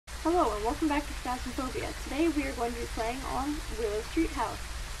Hello and welcome back to Phasmophobia. Today we are going to be playing on Willow Street House.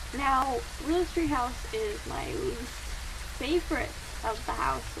 Now, Willow Street House is my least favorite of the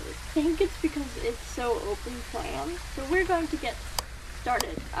houses. I think it's because it's so open plan. So we're going to get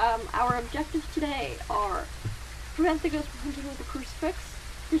started. Our objectives today are prevent the ghost from hunting with a crucifix,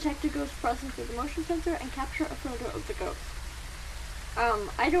 detect a ghost presence with a motion sensor, and capture a photo of the ghost.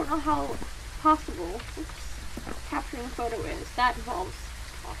 I don't know how possible capturing a photo is. That involves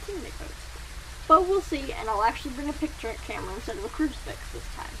talking to the ghost. But we'll see, and I'll actually bring a picture camera instead of a crucifix this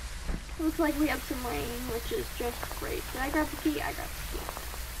time. Looks like we have some rain, which is just great. Did I grab the key? I grabbed the key.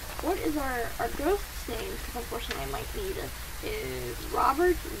 What is our ghost's name? Because unfortunately I might need it. Is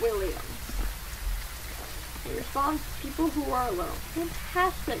Robert Williams. He responds to people who are alone.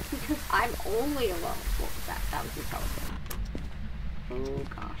 Fantastic, because I'm only alone. What was that? That was the telephone. Oh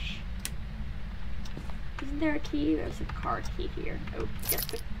gosh. Isn't there a key? There's a car key here. Oh, get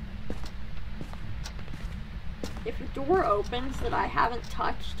the... If a door opens that I haven't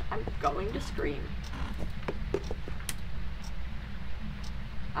touched, I'm going to scream.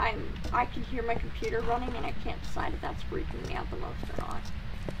 I can hear my computer running and I can't decide if that's freaking me out the most or not.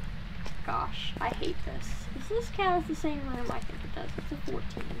 Gosh, I hate this. Does this count as the same room? I think it does. It's a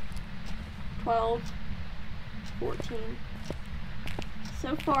 14. 12. 14.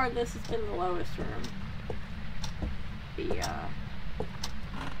 So far, this has been the lowest room. The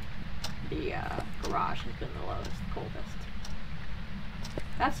garage has been the lowest, coldest.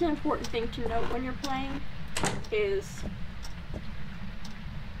 That's an important thing to note when you're playing, is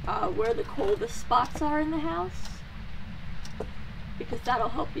where the coldest spots are in the house, because that'll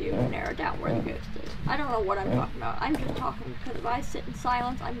help you narrow down where the ghost is. I don't know what I'm talking about. I'm just talking because if I sit in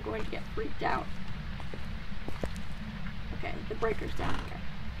silence, I'm going to get freaked out. Okay, the breaker's down here.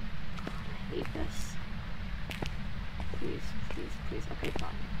 God, I hate this. Please, please, please. Okay,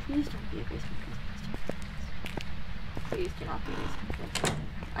 fine. Please don't be a basement ghost. Please do not be a basement ghost.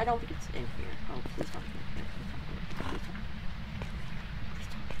 I don't think it's in here. Oh, please don't be in here. Please don't. Please don't. Please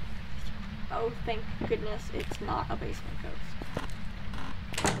don't. Oh, thank goodness it's not a basement ghost.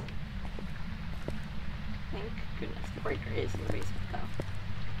 Thank goodness. The breaker is in the basement, though.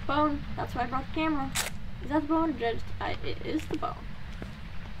 Bone. That's why I brought the camera. Is that the bone? It is the bone.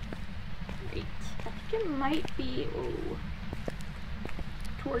 Great. I think it might be, ooh,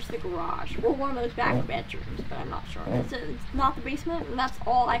 towards the garage. Or one of those back bedrooms, but I'm not sure. It's not the basement, and that's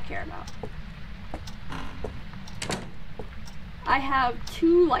all I care about. I have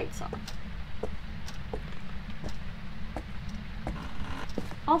 2 lights on.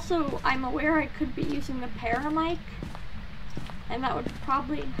 Also, I'm aware I could be using the paramic, and that would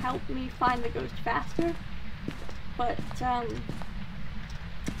probably help me find the ghost faster. But,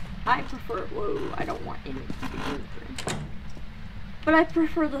 I prefer, whoa, I don't want any to be in the room. But I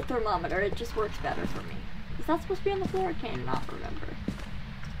prefer the thermometer, it just works better for me. Is that supposed to be on the floor? I cannot remember.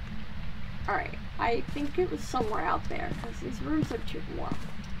 Alright, I think it was somewhere out there, because these rooms are too warm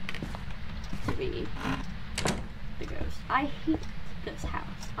to be the ghost. I hate this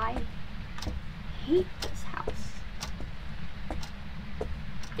house. I hate this house.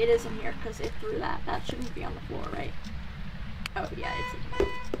 It is in here, because it threw that. That shouldn't be on the floor, right? Oh, yeah, it's in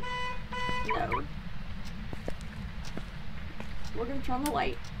here. No. We're gonna turn on the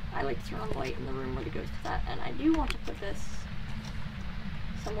light. I like to turn on the light in the room where the ghost is at, and I do want to put this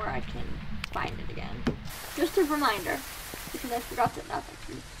somewhere I can find it again. Just a reminder, because I forgot to,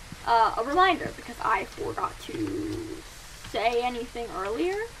 a reminder, because I forgot to say anything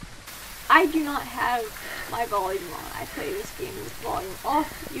earlier. I do not have my volume on. I play this game with volume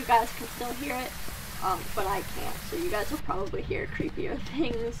off. You guys can still hear it, but I can't, so you guys will probably hear creepier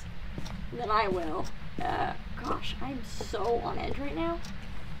things than I will. Gosh, I'm so on edge right now.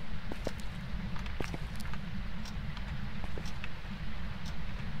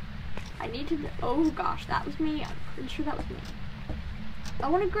 I need to, oh gosh, that was me. I'm pretty sure that was me. I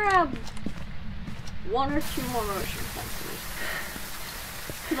want to grab 1 or 2 more motion sensors.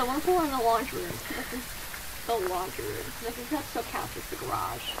 Because I want to put one in the laundry room. The laundry room. Because I think that still counts as the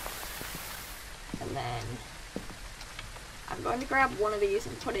garage. And then I'm going to grab one of these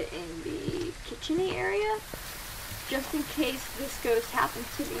and put it in the kitchen-y area, just in case this ghost happens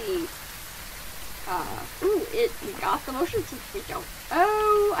to be, ooh, we got the motion sensor, we don't,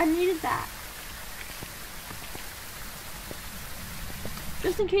 oh, I needed that.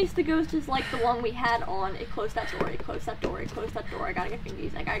 Just in case the ghost is like the one we had on, it closed that door, it closed that door, it closed that door, I gotta get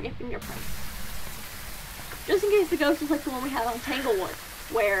fingies, I gotta get fingerprints. Just in case the ghost is like the one we had on Tanglewood,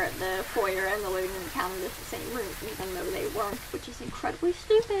 where the foyer and the living room counted as the same room, even though they weren't, which is incredibly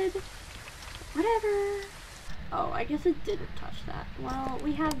stupid. Whatever. Oh, I guess it didn't touch that. Well,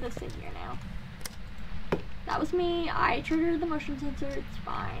 we have this in here now. That was me. I triggered the motion sensor. It's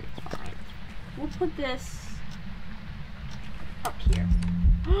fine. It's fine. We'll put this up here.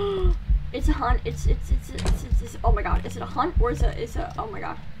 It's a hunt. It's oh my god. Is it a hunt or is it oh my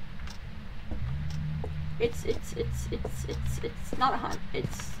god. It's not a hunt.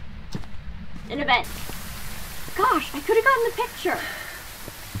 It's an event. Gosh, I could have gotten the picture.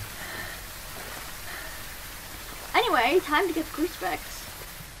 Anyway, time to get the crucifix.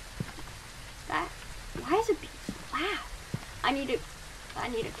 That. Why is it being so loud? I need a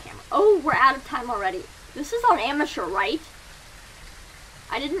camera. Oh, we're out of time already. This is on amateur, right?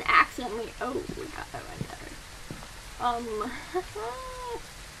 I didn't accidentally. Oh, we got that right there.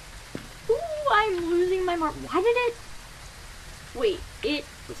 Ooh, I'm losing my mark. Why did it? Wait, it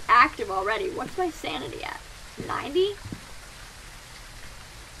was active already. What's my sanity at? 90?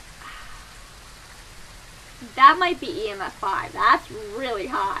 That might be EMF 5. That's really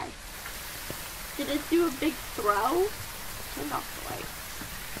high. Did it do a big throw? Turn off the lights.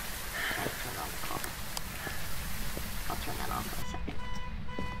 I'll turn on the car. I'll turn that off in a second.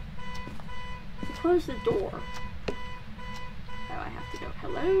 Close the door. Oh, I have to go.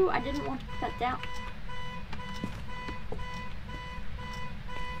 Hello? I didn't want to put that down.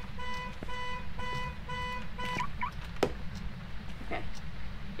 Okay.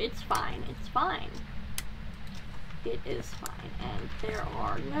 It's fine. It's fine. It is fine. And there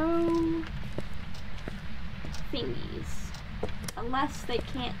are no thingies. Unless they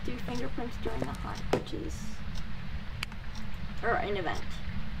can't do fingerprints during the hunt, which is... or an event.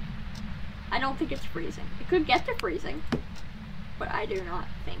 I don't think it's freezing. It could get to freezing, but I do not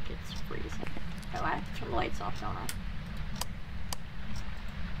think it's freezing. Oh, I have to turn the lights off, don't I?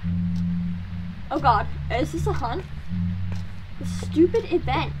 Oh god, is this a hunt? The stupid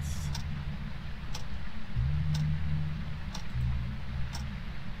events.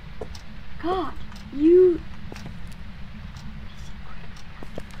 God, you...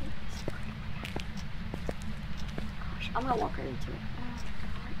 Gosh, I'm gonna walk right into it.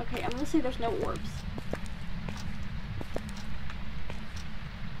 Okay, I'm gonna say there's no orbs.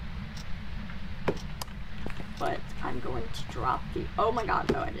 But I'm going to drop the... Oh my god,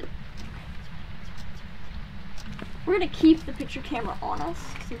 no I didn't. We're gonna keep the picture camera on us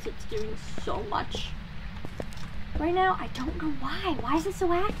since it's doing so much. Right now, I don't know why. Why is it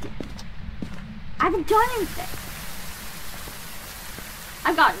so active? I haven't done anything.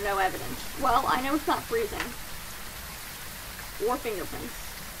 I've got no evidence. Well, I know it's not freezing. Or fingerprints.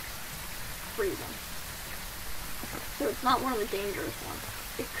 Freezing. So it's not one of the dangerous ones.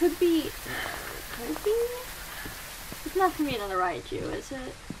 It could be... could be? It's not gonna be another Raiju, is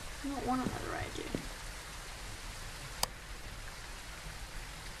it? I don't want another Raiju.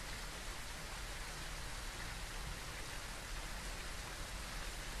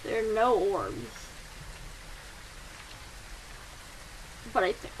 There are no orbs. But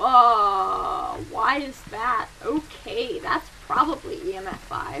I think... oh, why is that? Okay, that's probably EMF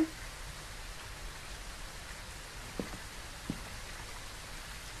 5.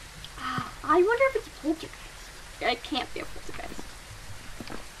 I wonder if it's a poltergeist. It can't be a poltergeist.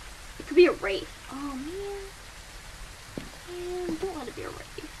 It could be a wraith. Oh, man. Man, don't let it be a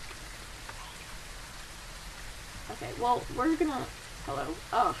wraith. Okay, well, we're gonna... hello?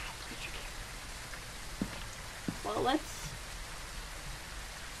 Oh, well, let's...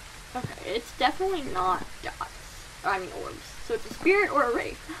 okay, it's definitely not dots. I mean orbs. So it's a spirit or a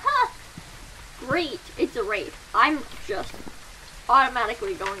wraith. Ha! Great, it's a wraith. I'm just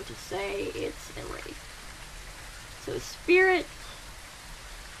automatically going to say it's a wraith. So spirit...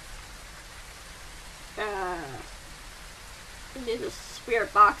 it is a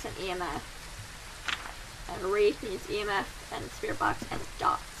spirit box and EMF. And wraith needs EMF and spirit box and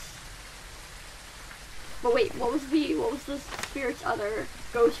dots. But wait, what was the spirit's other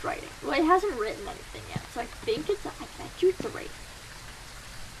ghostwriting? Well, it hasn't written anything yet, so I think it's I bet you it's a wraith.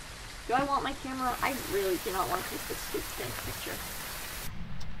 Do I want my camera? I really do not want to take this stupid thing picture.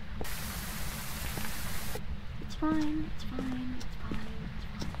 It's fine, it's fine, it's fine, it's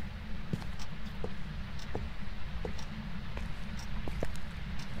fine.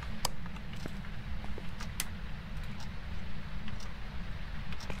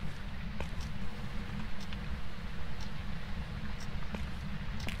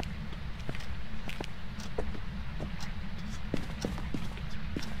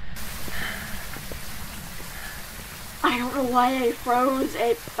 I don't know why I froze.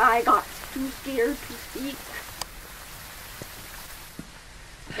 I got too scared to speak.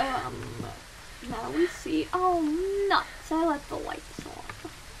 Now we see. Oh, nuts. I left the lights on.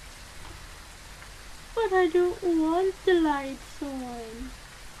 But I don't want the lights on.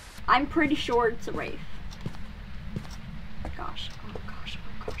 I'm pretty sure it's a wraith. Gosh, oh gosh,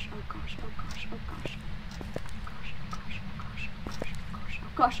 oh gosh, oh gosh, oh gosh, oh gosh. Gosh, oh gosh, oh gosh, oh gosh, oh gosh, oh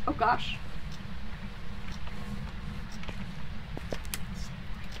gosh, oh gosh.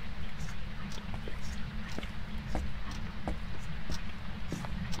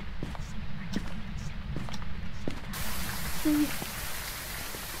 This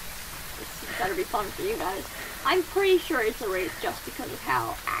better be fun for you guys. I'm pretty sure it's a wraith just because of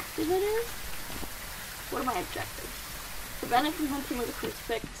how active it is. What are my objectives? Prevent it from hunting with a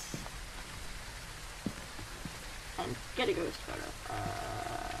crucifix. And get a ghost photo.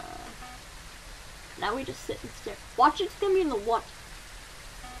 Now we just sit and stare. Watch, it's gonna be in the what?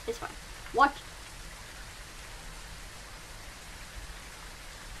 It's fine. Watch.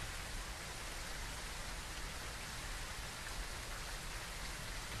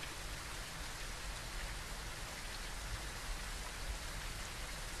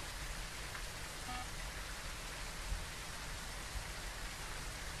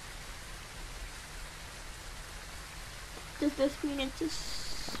 Does this mean it's a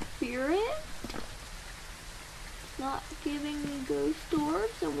spirit? It's not giving me ghost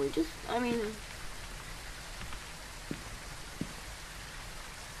orbs, and we just, I mean...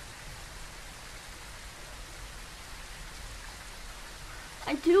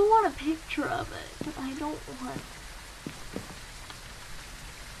 I do want a picture of it, but I don't want...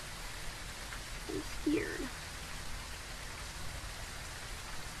 I'm scared.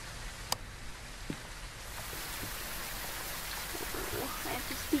 I have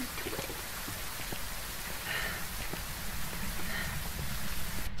to speak to it.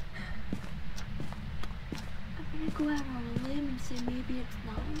 I'm gonna go out on a limb and say maybe it's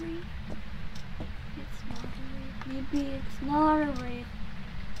not a wraith. It's not a wraith. Maybe it's not a wraith.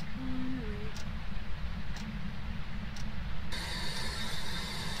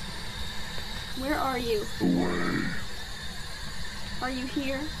 Where are you? Away. Are you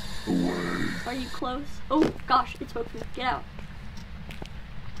here? Away. Are you close? Oh gosh, it spoke to me. Get out.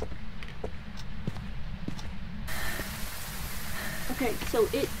 Okay, so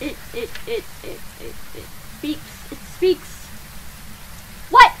it speaks. It speaks.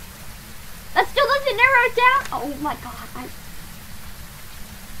 What? That still doesn't narrow it down? Oh my god,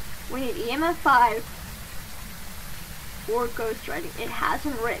 we need EMF 5 or ghostwriting. It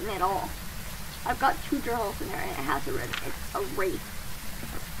hasn't written at all. I've got 2 journals in there and it hasn't written. It's a wraith.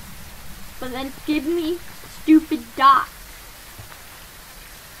 But then give me stupid dots.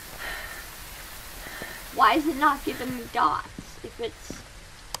 Why is it not giving me dots? If it's...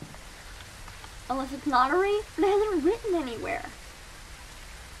 Unless it's not a wraith, but it hasn't written anywhere.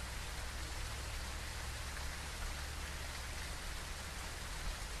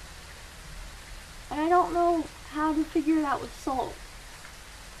 And I don't know how to figure it out with salt.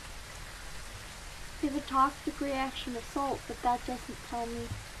 Give a toxic reaction to salt, but that doesn't tell me.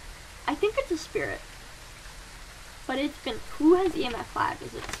 I think it's a spirit. But it's been... Who has EMF 5?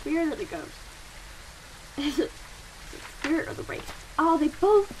 Is it the spirit or the ghost? Is it the spirit or the wraith? Oh, they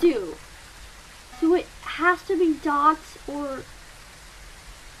both do. So it has to be dots or...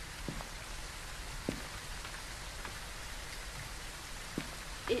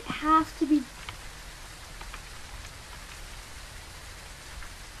 It has to be...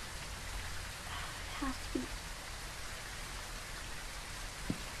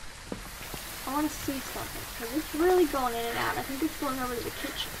 I want to see something, because it's really going in and out. I think it's going over to the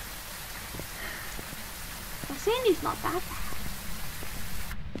kitchen. Well, Sandy's not that bad.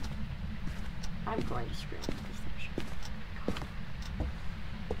 I'm going to scream at this thing.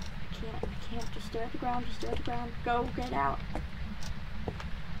 I can't. Just stare at the ground, just stare at the ground. Go, get out.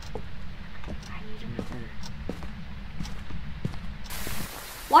 I need another.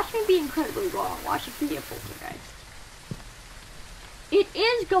 Watch me be incredibly wrong. Watch it be a poltergeist. It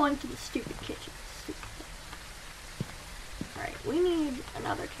is going to the stupid kitchen. Stupid thing. Alright, we need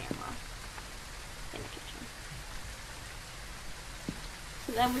another camera in the kitchen.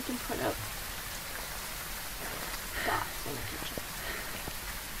 So then we can put up dots in the kitchen.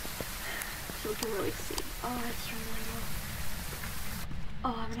 So we can really see. Oh, that's turning really low.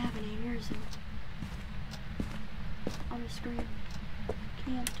 Oh, I'm gonna have an aneurysm on the screen.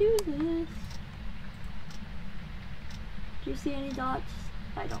 Can't do this. Do you see any dots?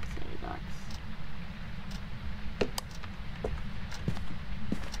 I don't see any dots.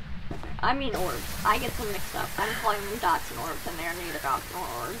 Okay. I mean orbs. I get them mixed up. I'm calling them dots and orbs, and they're neither dots nor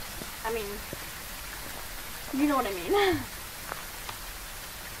orbs. I mean, you know what I mean.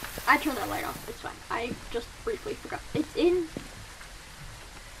 I turned that light off. It's fine. I just briefly forgot. It's in...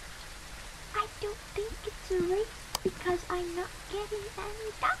 I don't think it's a race because I'm not getting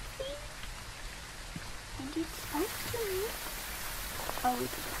any doxy. And it's supposed to. Oh,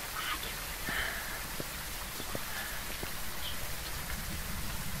 it's a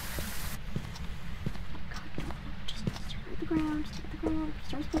just stare at the ground, stare at the ground. If it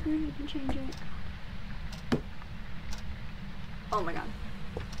starts flickering, you can change it. Oh my god.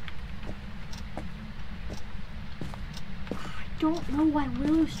 I don't know why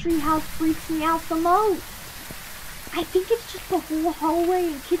Willow Street House freaks me out the most. I think it's just the whole hallway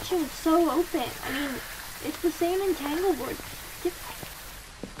and kitchen is so open. I mean, it's the same in Tanglewood. It's different.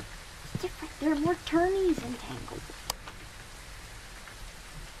 It's different. There are more turnies in Tanglewood.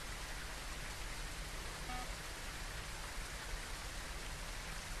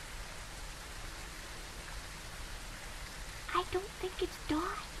 I don't think it's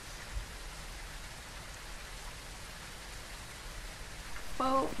dots.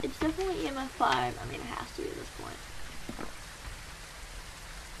 Well, it's definitely EMF 5. I mean, it has to be at this point.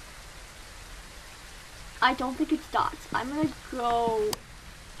 I don't think it's dots. I'm gonna go...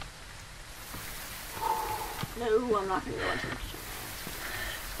 No, I'm not gonna go into the kitchen.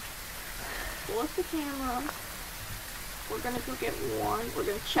 Pull up the camera. We're gonna go get one. We're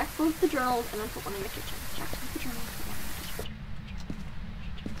gonna check both the journals and then put one in the kitchen. Check both the journals. Put one in the kitchen.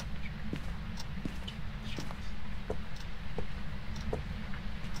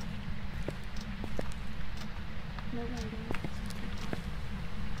 No writing.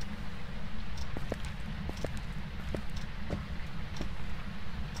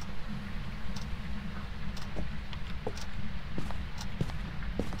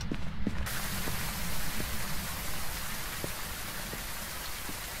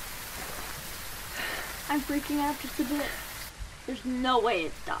 I'm freaking out just a bit. There's no way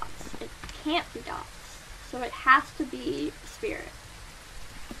it's dots. It can't be dots. So it has to be spirit.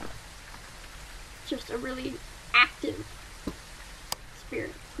 Just a really active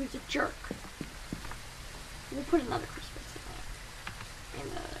spirit who's a jerk. We'll put another Christmas in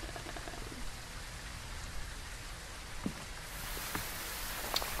the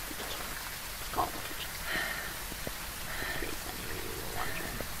kitchen. It's called the kitchen. In case any of you were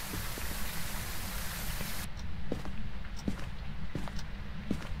wondering.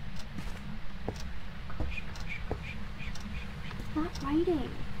 It's not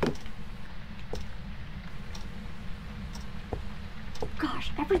writing. Gosh,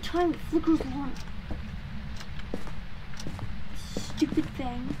 every time it flickers on. Stupid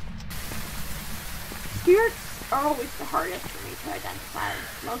thing. Spirits are always the hardest for me to identify,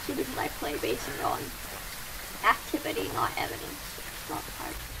 mostly because I play based on activity, not evidence. It's not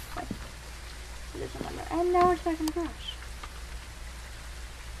hard to play. It is another. And now we're back in the garage.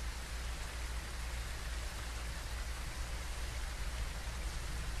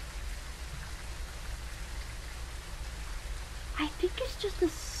 I think it's just a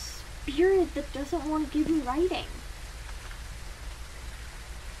spirit that doesn't want to give me writing.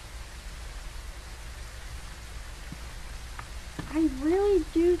 I really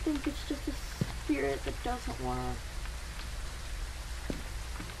do think it's just a spirit that doesn't want to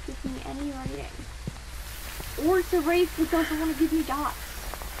give me any writing. Or it's a wraith that doesn't want to give me dots.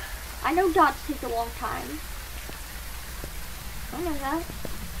 I know dots take a long time. I know that.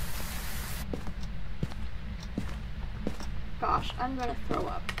 Gosh, I'm gonna throw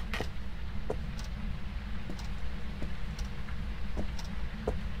up.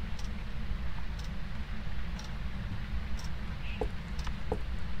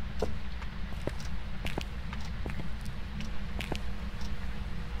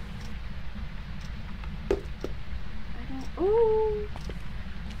 Oh,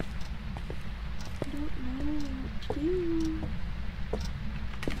 I don't know what to do.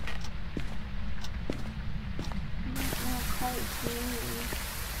 Its name.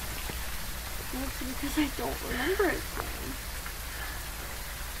 Mostly because I don't remember its name.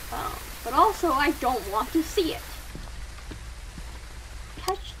 But also I don't want to see it.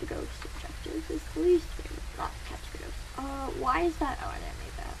 Catch the ghost objective is the least favorite. Not catch the ghost. Why is that? Oh, I didn't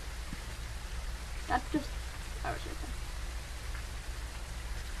make that. That's just. I was right there.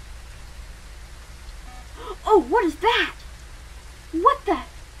 Oh, what is that? What the?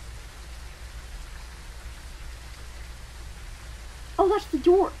 Oh, that's the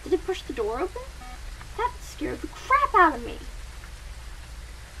door. Did it push the door open? That scared the crap out of me.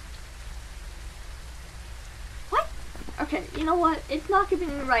 What? Okay, you know what? It's not giving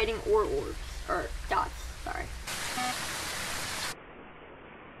me writing or orbs. Or dots, sorry.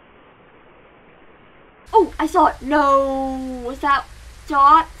 Oh, I saw it. No, was that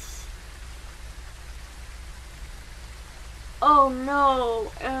dots? Oh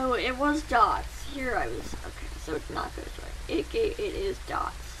no! Oh, it was dots. Here I was. Okay, so it's not this way. It is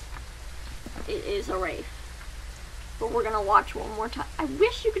dots. It is a wraith. But we're gonna watch one more time. I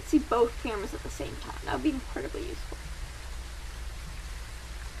wish you could see both cameras at the same time. That would be incredibly useful.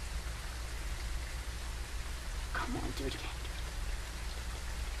 Come on, do it again.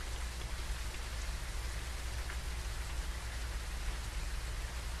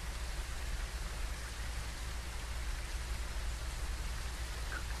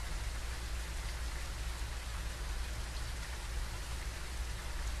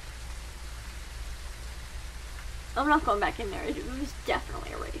 I'm not going back in there. It was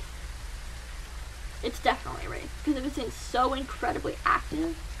definitely a wraith. It's definitely a wraith. Because it was so incredibly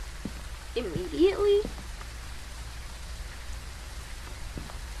active immediately.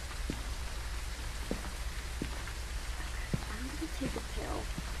 I'm gonna take a pill.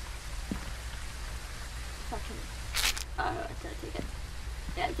 If I can. Did I take it?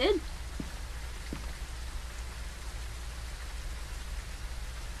 Yeah, I did.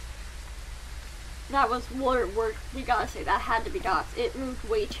 That was work. We gotta say that had to be dots. It moved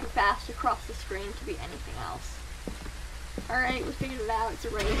way too fast across the screen to be anything else. Alright, we figured it out. It's a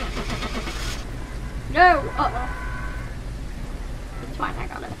wraith. No! Uh-oh. It's fine, I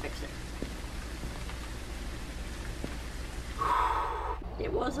gotta fix it.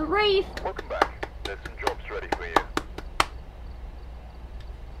 It was a wraith. Welcome back. There's some jobs ready for you.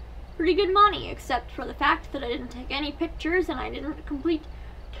 Pretty good money, except for the fact that I didn't take any pictures and I didn't complete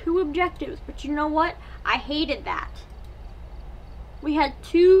 2 objectives, but you know what? I hated that. We had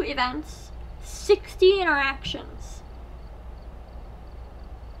 2 events, 60 interactions.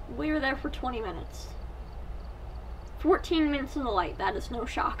 We were there for 20 minutes. 14 minutes in the light, that is no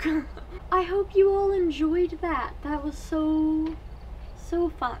shock. I hope you all enjoyed that. That was so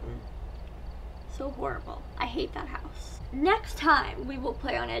fun. So horrible. I hate that house. Next time, we will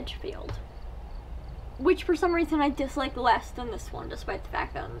play on Edgefield, which for some reason I dislike less than this one, despite the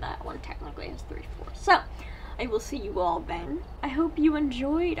fact that that one technically has 3 floors. So, I will see you all then. I hope you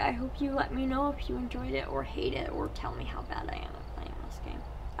enjoyed. I hope you let me know if you enjoyed it or hate it, or tell me how bad I am at playing this game.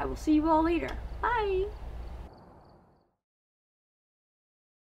 I will see you all later. Bye!